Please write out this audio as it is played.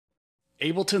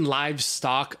Ableton Live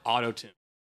Stock Auto Tune.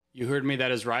 You heard me,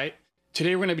 that is right.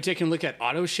 Today we're going to be taking a look at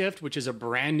Auto Shift, which is a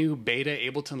brand new beta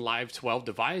Ableton Live 12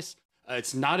 device.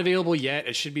 It's not available yet.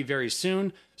 It should be very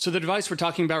soon. So the device we're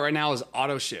talking about right now is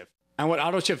Auto Shift. And what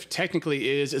Auto Shift technically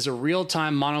is a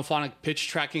real-time monophonic pitch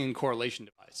tracking and correlation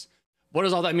device. What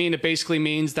does all that mean? It basically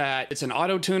means that it's an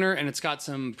auto tuner and it's got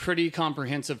some pretty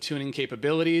comprehensive tuning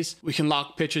capabilities. We can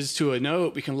lock pitches to a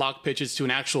note. We can lock pitches to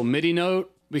an actual MIDI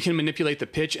note. We can manipulate the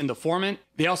pitch and the formant.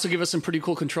 They also give us some pretty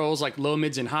cool controls like low,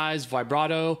 mids, and highs,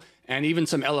 vibrato, and even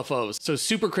some LFOs. So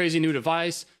super crazy new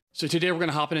device. So today we're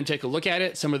gonna hop in and take a look at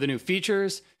it, some of the new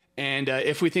features, and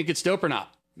if we think it's dope or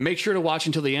not. Make sure to watch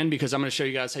until the end because I'm gonna show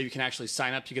you guys how you can actually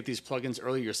sign up to get these plugins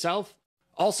early yourself.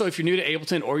 Also, if you're new to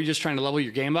Ableton or you're just trying to level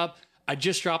your game up, I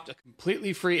just dropped a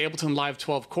completely free Ableton Live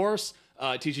 12 course.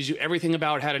 It teaches you everything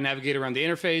about how to navigate around the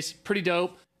interface. Pretty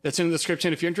dope. That's in the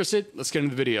description if you're interested. Let's get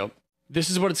into the video. This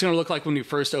is what it's going to look like when you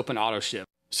first open Auto Shift.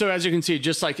 So as you can see,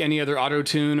 just like any other auto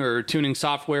tune or tuning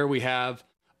software, we have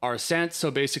our sense.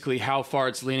 So basically how far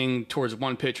it's leaning towards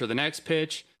one pitch or the next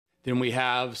pitch. Then we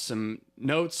have some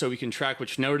notes so we can track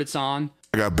which note it's on.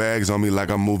 I got bags on me like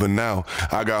I'm moving now.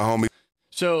 I got homies.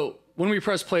 So when we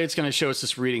press play, it's going to show us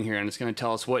this reading here and it's going to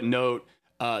tell us what note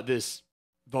this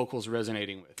vocal is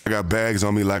resonating with. I got bags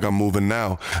on me like I'm moving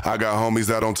now. I got homies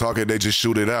that don't talk it, they just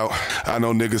shoot it out. I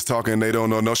know niggas talking they don't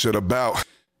know no shit about.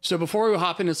 So before we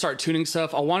hop in and start tuning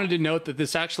stuff, I wanted to note that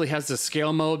this actually has the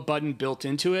scale mode button built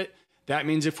into it. That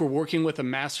means if we're working with a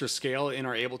master scale in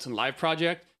our Ableton Live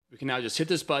project, we can now just hit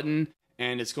this button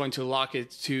and it's going to lock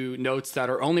it to notes that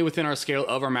are only within our scale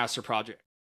of our master project.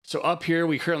 So up here,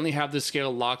 we currently have the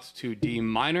scale locked to D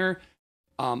minor.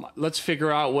 Let's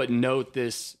figure out what note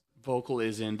this vocal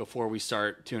is in before we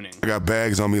start tuning. I got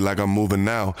bags on me like I'm moving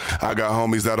now. I got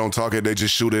homies that don't talk it, they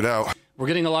just shoot it out. We're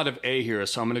getting a lot of A here,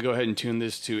 so I'm gonna go ahead and tune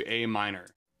this to A minor.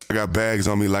 I got bags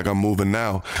on me like I'm moving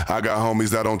now. I got homies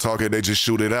that don't talk it, they just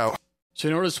shoot it out. So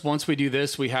notice once we do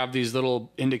this, we have these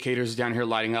little indicators down here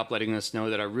lighting up, letting us know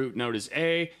that our root note is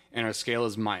A and our scale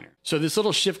is minor. So this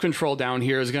little shift control down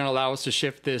here is gonna allow us to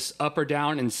shift this up or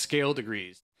down in scale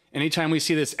degrees. Anytime we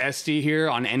see this SD here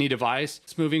on any device,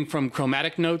 it's moving from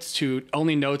chromatic notes to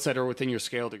only notes that are within your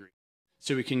scale degree.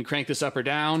 So we can crank this up or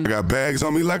down. I got bags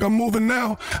on me like I'm moving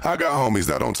now. I got homies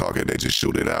that don't talk it, they just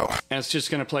shoot it out. And it's just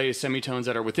gonna play semitones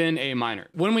that are within A minor.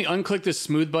 When we unclick this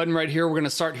smooth button right here, we're gonna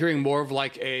start hearing more of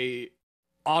like a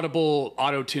audible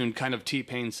auto-tune kind of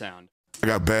T-Pain sound. I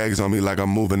got bags on me like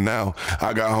I'm moving now.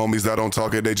 I got homies that don't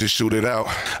talk it, they just shoot it out.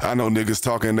 I know niggas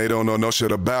talking they don't know no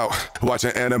shit about.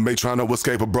 Watching anime trying to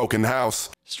escape a broken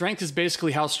house. Strength is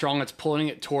basically how strong it's pulling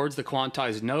it towards the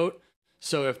quantized note.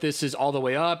 So if this is all the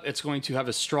way up, it's going to have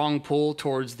a strong pull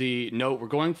towards the note we're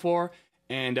going for.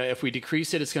 And if we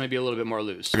decrease it, it's going to be a little bit more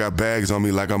loose. I got bags on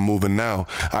me like I'm moving now.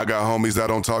 I got homies that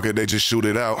don't talk it, they just shoot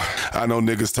it out. I know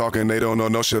niggas talking they don't know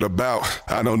no shit about.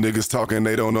 I know niggas talking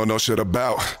they don't know no shit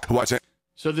about. Watching.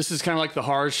 So this is kind of like the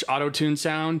harsh auto-tune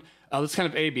sound. Let's kind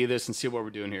of A-B this and see what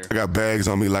we're doing here. I got bags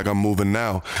on me like I'm moving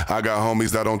now. I got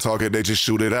homies that don't talk it, they just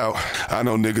shoot it out. I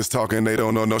know niggas talking they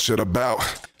don't know no shit about.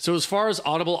 So as far as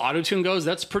audible auto-tune goes,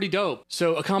 that's pretty dope.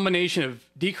 So a combination of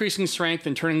decreasing strength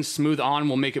and turning smooth on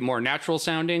will make it more natural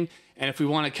sounding. And if we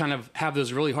want to kind of have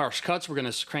those really harsh cuts, we're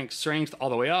going to crank strength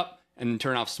all the way up and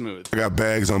turn off smooth. I got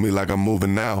bags on me like I'm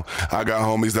moving now. I got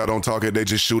homies that don't talk it, they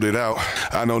just shoot it out.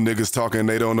 I know niggas talking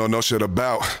they don't know no shit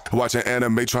about. Watching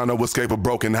anime trying to escape a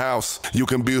broken house. You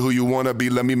can be who you wanna be,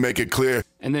 let me make it clear.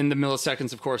 And then the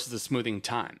milliseconds, of course, is the smoothing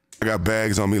time. I got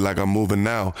bags on me like I'm moving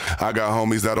now. I got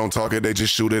homies that don't talk it, they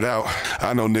just shoot it out.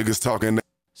 I know niggas talking.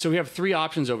 So we have three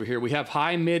options over here. We have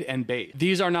high, mid, and bass.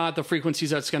 These are not the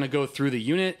frequencies that's gonna go through the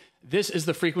unit. This is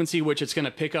the frequency which it's gonna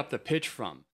pick up the pitch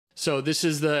from. So this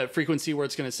is the frequency where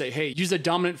it's going to say, hey, use a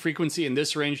dominant frequency in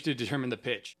this range to determine the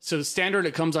pitch. So standard,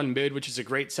 it comes on mid, which is a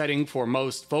great setting for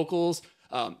most vocals.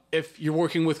 If you're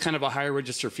working with kind of a higher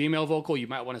register female vocal, you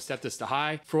might want to set this to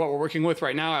high. For what we're working with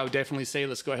right now, I would definitely say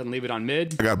let's go ahead and leave it on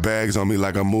mid. I got bags on me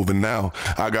like I'm moving now.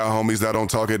 I got homies that don't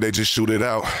talk it, they just shoot it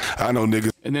out. I know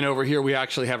niggas. And then over here, we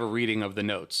actually have a reading of the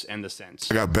notes and the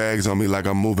sense. I got bags on me like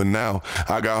I'm moving now.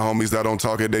 I got homies that don't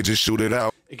talk it, they just shoot it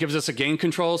out. It gives us a gain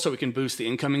control so we can boost the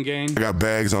incoming gain. I got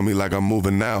bags on me like I'm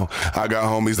moving now. I got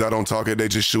homies that don't talk it, they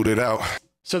just shoot it out.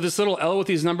 So this little L with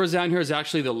these numbers down here is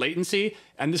actually the latency,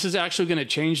 and this is actually going to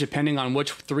change depending on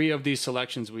which three of these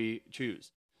selections we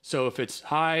choose. So if it's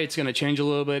high, it's going to change a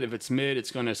little bit. If it's mid,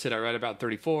 it's going to sit at right about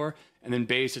 34, and then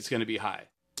bass, it's going to be high.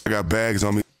 I got bags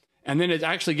on me. And then it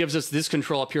actually gives us this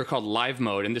control up here called live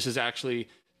mode, and this is actually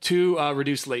to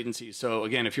reduce latency latency So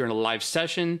again, if you're in a live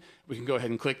session, we can go ahead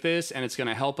and click this, and it's going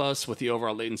to help us with the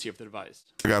overall latency of the device.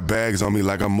 I got bags on me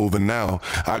like I'm moving now.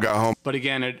 I got home. But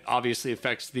again, it obviously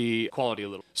affects the quality a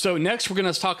little. So next, we're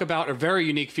going to talk about a very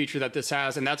unique feature that this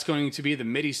has, and that's going to be the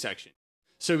MIDI section.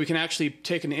 So we can actually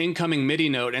take an incoming MIDI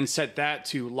note and set that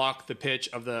to lock the pitch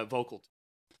of the vocal.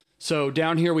 So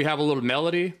down here, we have a little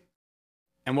melody.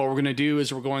 And what we're going to do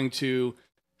is we're going to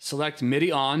select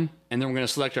MIDI on, and then we're going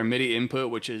to select our MIDI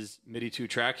input, which is MIDI 2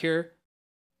 track here.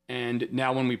 And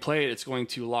now when we play it, it's going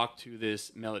to lock to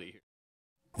this melody here.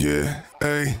 Yeah,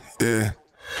 hey, yeah.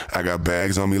 I got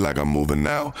bags on me like I'm moving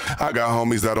now. I got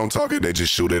homies that don't talk it, they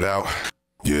just shoot it out.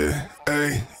 Yeah,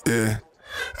 hey, yeah.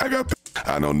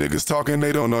 I know niggas talking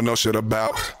they don't know no shit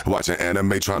about. Watching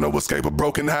anime trying to escape a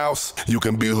broken house. You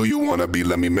can be who you wanna be,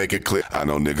 let me make it clear. I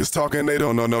know niggas talking they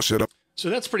don't know no shit about. So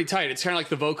that's pretty tight. It's kind of like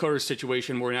the vocoder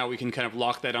situation where now we can kind of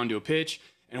lock that onto a pitch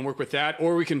and work with that,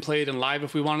 or we can play it in live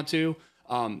if we wanted to.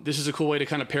 This is a cool way to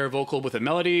kind of pair a vocal with a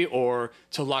melody, or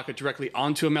to lock it directly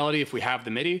onto a melody if we have the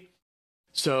MIDI.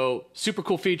 So super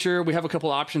cool feature. We have a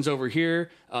couple options over here.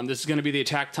 This is going to be the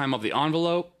attack time of the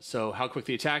envelope. So how quick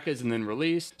the attack is, and then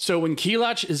release. So when key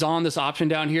latch is on, this option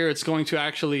down here, it's going to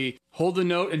actually hold the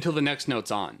note until the next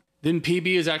note's on. Then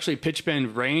PB is actually pitch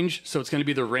bend range. So it's going to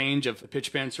be the range of the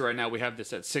pitch bend. So right now we have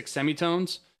this at 6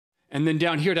 semitones. And then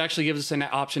down here, it actually gives us an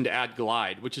option to add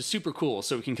glide, which is super cool.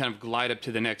 So we can kind of glide up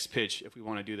to the next pitch if we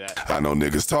want to do that. I know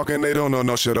niggas talking they don't know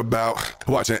no shit about.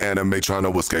 Watching anime trying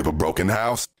to escape a broken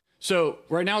house. So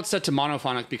right now it's set to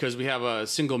monophonic because we have a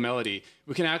single melody.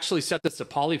 We can actually set this to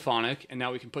polyphonic, and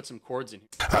now we can put some chords in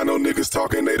here. I know niggas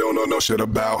talking they don't know no shit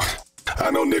about.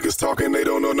 I know niggas talking they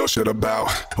don't know no shit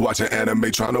about. Watching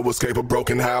anime trying to escape a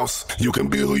broken house. You can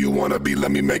be who you wanna be,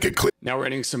 let me make it clear. Now we're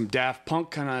entering some Daft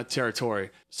Punk kind of territory.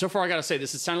 So far I gotta say,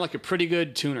 this is sounding like a pretty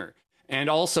good tuner. And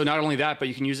also, not only that, but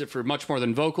you can use it for much more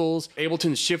than vocals.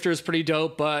 Ableton's shifter is pretty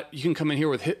dope, but you can come in here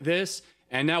with this,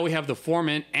 and now we have the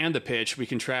formant and the pitch we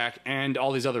can track, and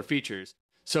all these other features.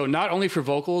 So not only for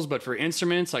vocals, but for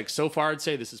instruments, like so far, I'd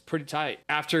say this is pretty tight.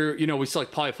 After, we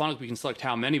select polyphonic, we can select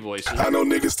how many voices. I know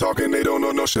niggas talking, they don't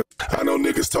know no shit. I know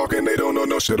niggas talking, they don't know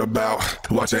no shit about.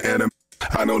 Watching anime.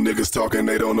 I know niggas talking,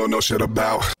 they don't know no shit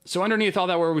about. So underneath all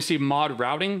that, where we see mod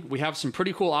routing, we have some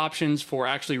pretty cool options for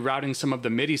actually routing some of the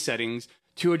MIDI settings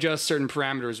to adjust certain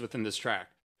parameters within this track.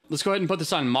 Let's go ahead and put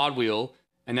this on mod wheel.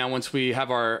 And now once we have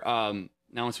our,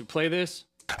 once we play this,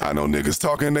 I know niggas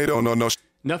talking, they don't know no shit.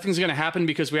 Nothing's going to happen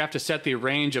because we have to set the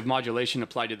range of modulation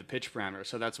applied to the pitch parameter.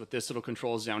 So that's what this little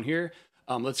control is down here.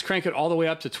 Let's crank it all the way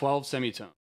up to 12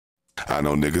 semitones. I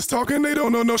know niggas talking, they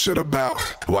don't know no shit about.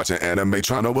 Watching anime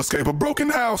trying to escape a broken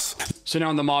house. So now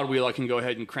on the mod wheel, I can go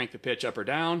ahead and crank the pitch up or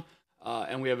down.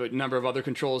 And we have a number of other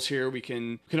controls here. We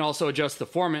can also adjust the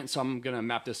formant. So I'm going to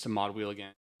map this to mod wheel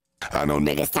again. I know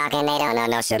niggas talking, they don't know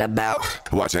no shit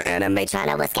about. Watching anime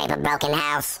Trying to escape a broken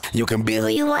house. You can be who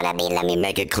you Wanna be, let me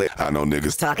make it clear. I know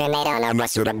niggas Talking, they don't know no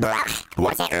shit about.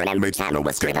 Watching anime trying to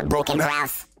escape a broken house.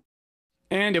 house.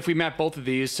 And if we map both of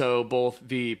these, so both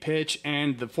the pitch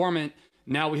and the formant,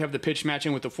 now we have the pitch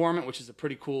matching with the formant, which is a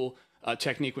pretty cool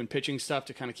technique when pitching stuff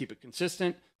to kind of keep it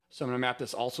consistent. So I'm going to map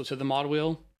this also to the mod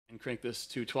wheel and crank this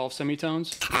to 12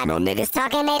 semitones. I know niggas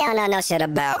talking, they don't know no shit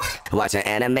about. Watching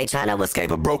anime trying to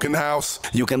escape a broken house.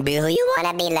 You can be who You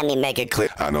wanna be, let me make it clear.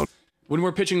 I know. When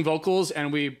we're pitching vocals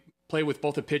and we play with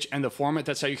both the pitch and the formant,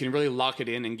 that's how you can really lock it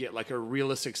in and get like a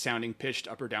realistic sounding pitched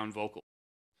up or down vocal.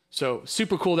 So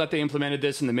super cool that they implemented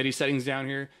this in the MIDI settings down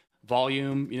here.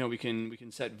 Volume, we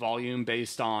can set volume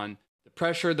based on the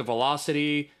pressure, the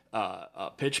velocity,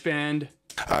 pitch bend.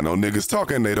 I know niggas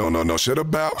talking, they don't know no shit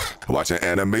about. Watching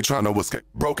anime trying to escape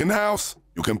broken house.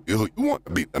 You can be who you want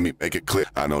to be, let me make it clear.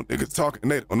 I know niggas talking,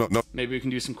 they don't know no. Maybe we can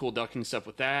do some cool ducking stuff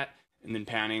with that. And then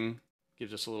panning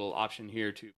gives us a little option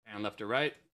here to pan left or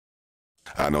right.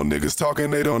 I know niggas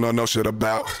talking, they don't know no shit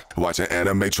about. Watching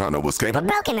anime trying to escape a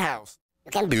broken house.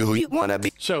 You can Be who you wanna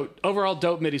be. So overall,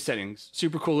 dope MIDI settings.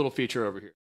 Super cool little feature over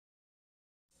here.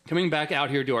 Coming back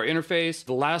out here to our interface,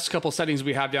 the last couple settings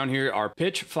we have down here are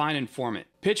pitch, fine, and formant.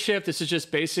 Pitch shift, this is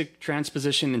just basic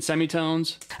transposition in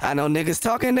semitones. I know niggas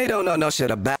talking, they don't know no shit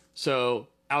about. So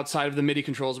outside of the MIDI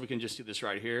controls, we can just do this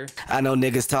right here. I know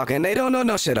niggas talking, they don't know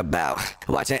no shit about.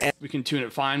 Watching We can tune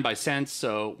it fine by sense,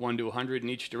 so 1 to 100 in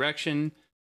each direction.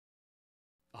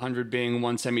 100 being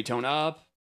 1 semitone up,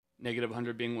 negative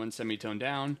 100 being 1 semitone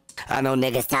down. I know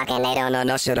niggas talking, they don't know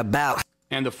no shit about.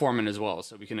 And the formant as well,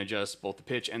 so we can adjust both the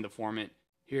pitch and the formant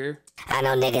here. I know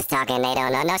niggas talking, they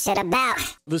don't know no shit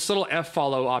about. This little F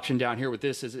follow option down here with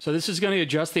this is, so this is going to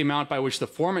adjust the amount by which the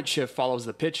formant shift follows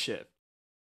the pitch shift.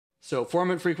 So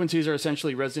formant frequencies are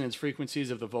essentially resonance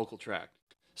frequencies of the vocal tract.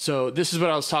 So this is what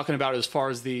I was talking about as far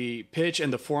as the pitch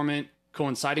and the formant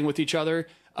coinciding with each other.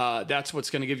 That's what's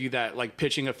going to give you that like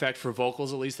pitching effect for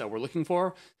vocals, at least, that we're looking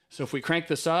for. So if we crank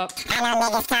this up, I know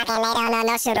niggas talking, they don't know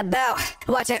no shit about.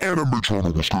 Watch it. Anime trying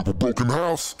to escape a broken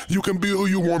house. You can be who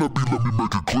you wanna be, let me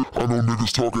make it clear. I know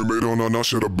niggas talking, they don't know no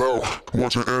shit about.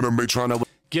 Watching anime trying to...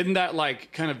 getting that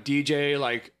like kind of DJ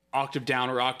like octave down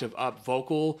or octave up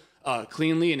vocal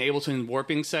cleanly in Ableton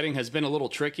warping setting has been a little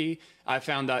tricky. I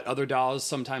found that other DAWs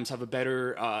sometimes have a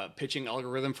better pitching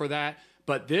algorithm for that.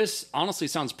 But this honestly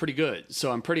sounds pretty good.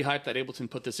 So I'm pretty hyped that Ableton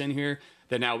put this in here,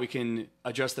 that now we can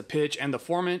adjust the pitch and the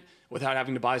formant without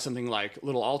having to buy something like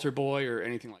Little Alter Boy or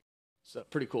anything like that. So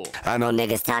pretty cool. I know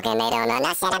niggas talking, they don't know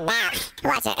no shit about.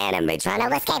 Watching anime trying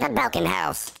to escape a broken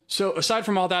house. So aside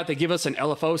from all that, they give us an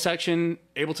LFO section.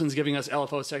 Ableton's giving us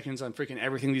LFO sections on freaking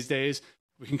everything these days.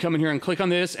 We can come in here and click on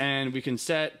this and we can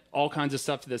set all kinds of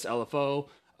stuff to this LFO.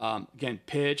 Again,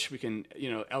 pitch, we can,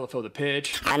 LFO the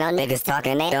pitch. I know niggas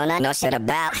talking, they don't know no shit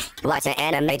about. Watching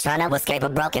anime trying to escape a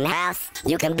broken house.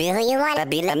 You can be who you wanna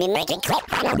be, let me make it clear.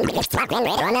 I know niggas talking,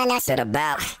 they don't know no shit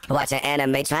about. Watching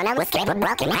anime trying to escape a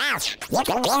broken house. You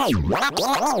can be who you wanna be,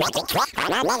 let me make it clear. I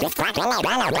know niggas talking, they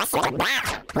don't know no shit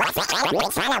about. Watching anime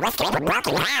trying to escape a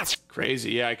broken house.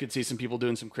 Crazy, yeah, I could see some people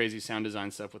doing some crazy sound design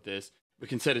stuff with this. We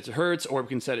can set it to hertz, or we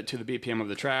can set it to the BPM of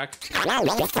the track.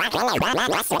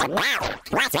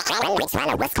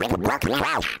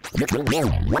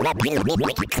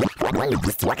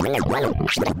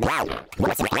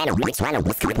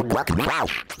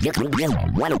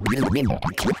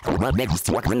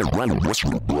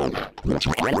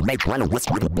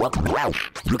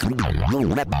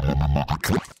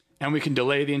 And we can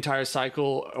delay the entire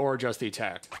cycle or adjust the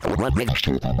attack.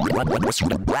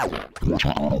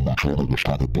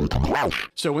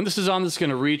 So when this is on, this is going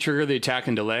to re-trigger the attack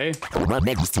and delay.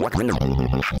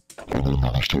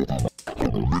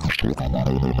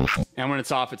 And when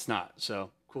it's off, it's not. So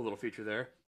cool little feature there.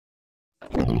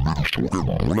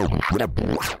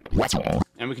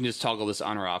 And we can just toggle this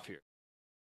on or off here.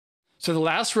 So the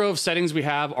last row of settings we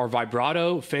have are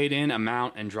vibrato, fade in,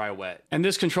 amount, and dry wet. And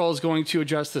this control is going to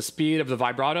adjust the speed of the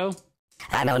vibrato.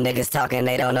 I know niggas talking,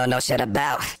 they don't know no shit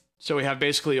about. So we have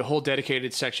basically a whole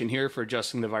dedicated section here for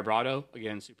adjusting the vibrato.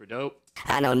 Again, super dope.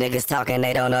 I know niggas talking,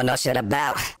 they don't know no shit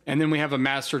about. And then we have a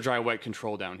master dry wet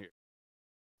control down here.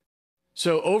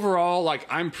 So overall, like,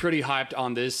 I'm pretty hyped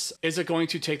on this. Is it going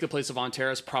to take the place of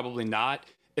Antares? Probably not.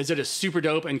 Is it a super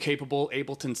dope and capable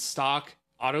Ableton stock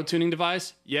auto-tuning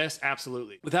device? Yes,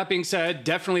 absolutely. With that being said,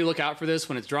 definitely look out for this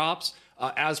when it drops.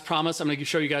 As promised, I'm going to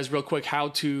show you guys real quick how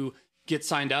to get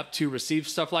signed up to receive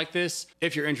stuff like this.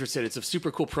 If you're interested, it's a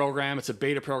super cool program. It's a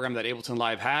beta program that Ableton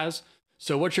Live has.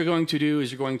 So what you're going to do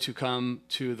is you're going to come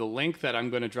to the link that I'm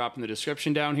going to drop in the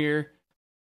description down here.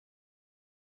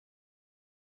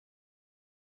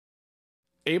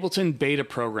 Ableton beta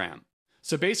program.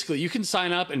 So basically you can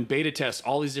sign up and beta test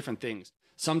all these different things.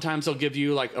 Sometimes they'll give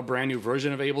you like a brand new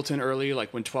version of Ableton early,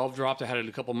 like when 12 dropped, I had it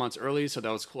a couple months early. So that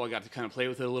was cool. I got to kind of play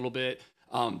with it a little bit.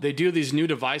 They do these new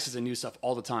devices and new stuff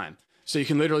all the time. So you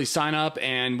can literally sign up,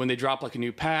 and when they drop like a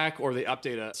new pack or they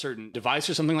update a certain device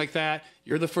or something like that,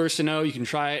 you're the first to know. You can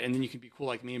try it, and then you can be cool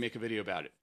like me and make a video about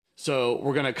it. So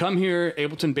we're going to come here,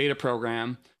 Ableton beta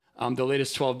program. The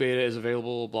latest 12 beta is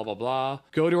available, blah, blah, blah.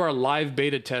 Go to our live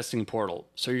beta testing portal.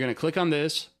 So you're going to click on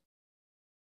this.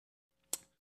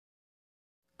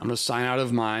 I'm going to sign out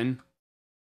of mine.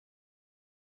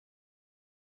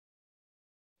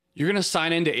 You're going to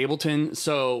sign into Ableton.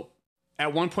 So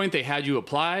at one point they had you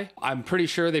apply. I'm pretty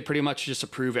sure they pretty much just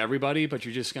approve everybody, but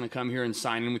you're just going to come here and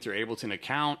sign in with your Ableton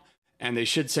account. And they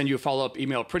should send you a follow-up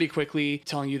email pretty quickly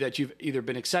telling you that you've either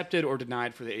been accepted or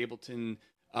denied for the Ableton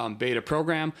beta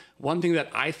program. One thing that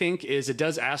I think is it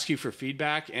does ask you for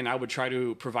feedback, and I would try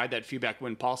to provide that feedback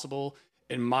when possible.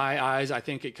 In my eyes, I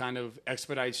think it kind of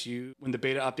expedites you when the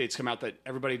beta updates come out that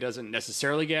everybody doesn't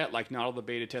necessarily get. Like, not all the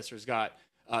beta testers got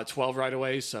 12 right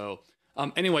away. So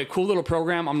anyway, cool little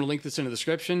program. I'm going to link this in the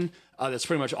description. That's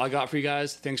pretty much all I got for you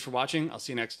guys. Thanks for watching. I'll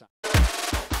see you next time.